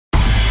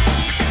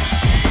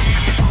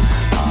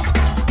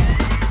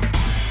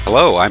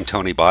Hello, I'm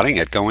Tony Botting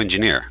at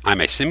GoEngineer. I'm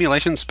a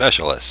simulation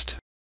specialist.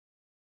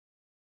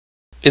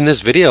 In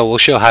this video, we'll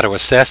show how to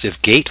assess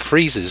if gate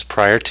freezes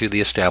prior to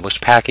the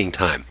established packing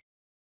time.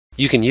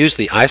 You can use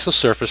the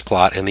isosurface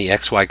plot and the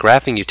XY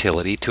graphing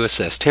utility to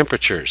assess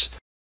temperatures.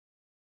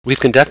 We've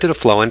conducted a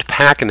flow and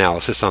pack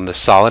analysis on the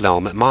solid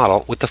element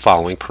model with the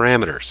following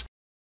parameters.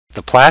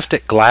 The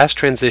plastic glass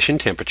transition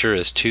temperature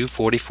is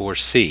 244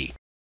 C.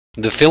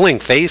 The filling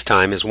phase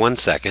time is 1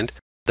 second.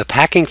 The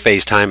packing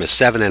phase time is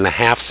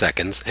 7.5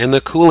 seconds, and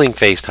the cooling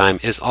phase time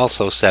is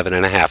also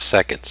 7.5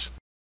 seconds.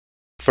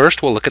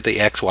 First, we'll look at the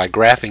XY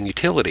graphing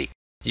utility.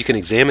 You can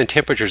examine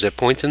temperatures at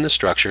points in the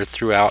structure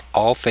throughout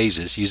all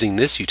phases using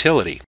this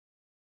utility.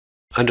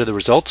 Under the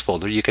Results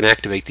folder, you can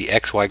activate the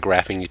XY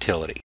graphing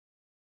utility.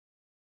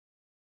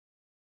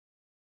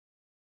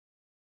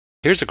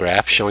 Here's a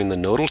graph showing the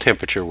nodal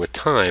temperature with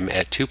time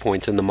at 2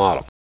 points in the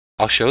model.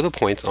 I'll show the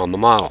points on the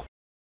model.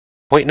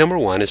 Point number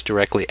 1 is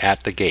directly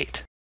at the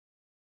gate.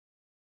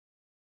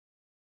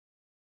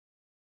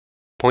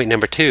 Point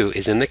number 2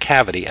 is in the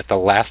cavity at the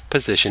last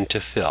position to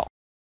fill.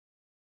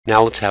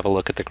 Now let's have a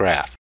look at the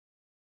graph.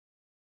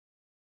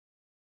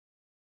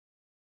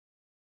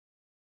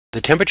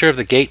 The temperature of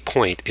the gate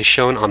point is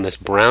shown on this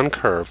brown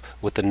curve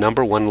with the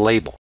number 1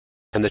 label,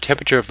 and the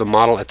temperature of the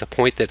model at the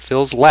point that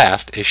fills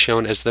last is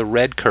shown as the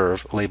red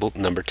curve labeled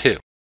number 2.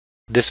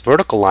 This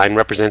vertical line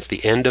represents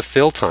the end of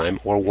fill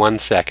time, or 1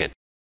 second.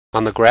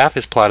 On the graph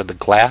is plotted the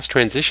glass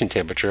transition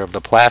temperature of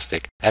the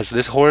plastic as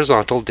this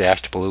horizontal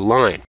dashed blue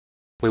line.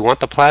 We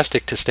want the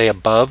plastic to stay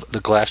above the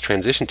glass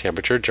transition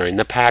temperature during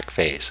the pack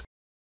phase.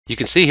 You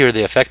can see here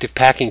the effective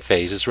packing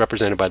phase is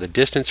represented by the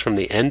distance from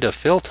the end of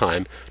fill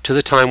time to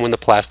the time when the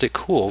plastic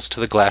cools to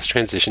the glass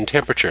transition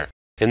temperature.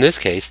 In this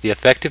case, the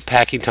effective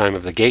packing time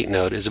of the gate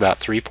node is about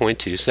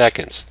 3.2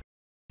 seconds.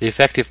 The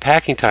effective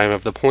packing time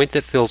of the point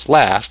that fills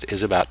last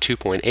is about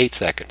 2.8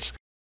 seconds.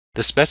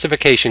 The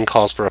specification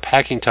calls for a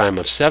packing time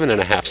of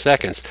 7.5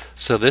 seconds,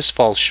 so this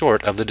falls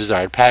short of the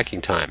desired packing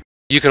time.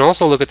 You can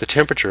also look at the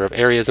temperature of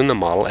areas in the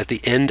model at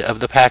the end of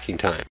the packing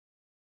time.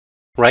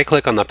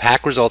 Right-click on the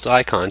Pack Results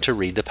icon to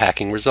read the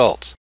packing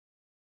results.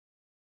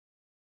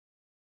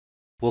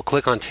 We'll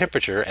click on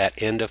Temperature at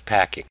End of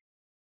Packing.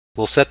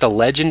 We'll set the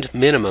legend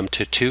minimum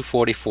to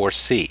 244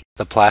 C,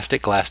 the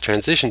plastic glass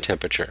transition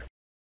temperature.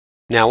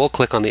 Now we'll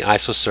click on the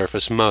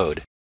isosurface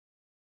mode.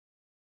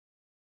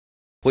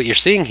 What you're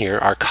seeing here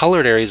are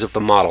colored areas of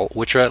the model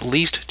which are at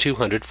least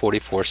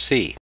 244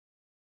 C.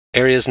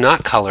 Areas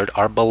not colored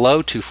are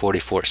below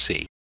 244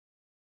 C.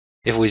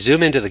 If we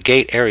zoom into the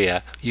gate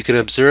area, you can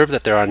observe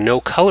that there are no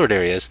colored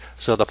areas,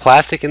 so the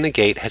plastic in the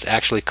gate has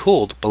actually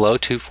cooled below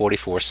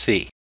 244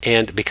 C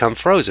and become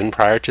frozen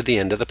prior to the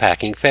end of the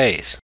packing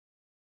phase.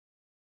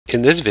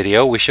 In this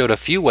video, we showed a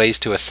few ways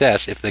to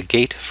assess if the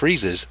gate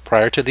freezes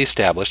prior to the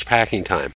established packing time.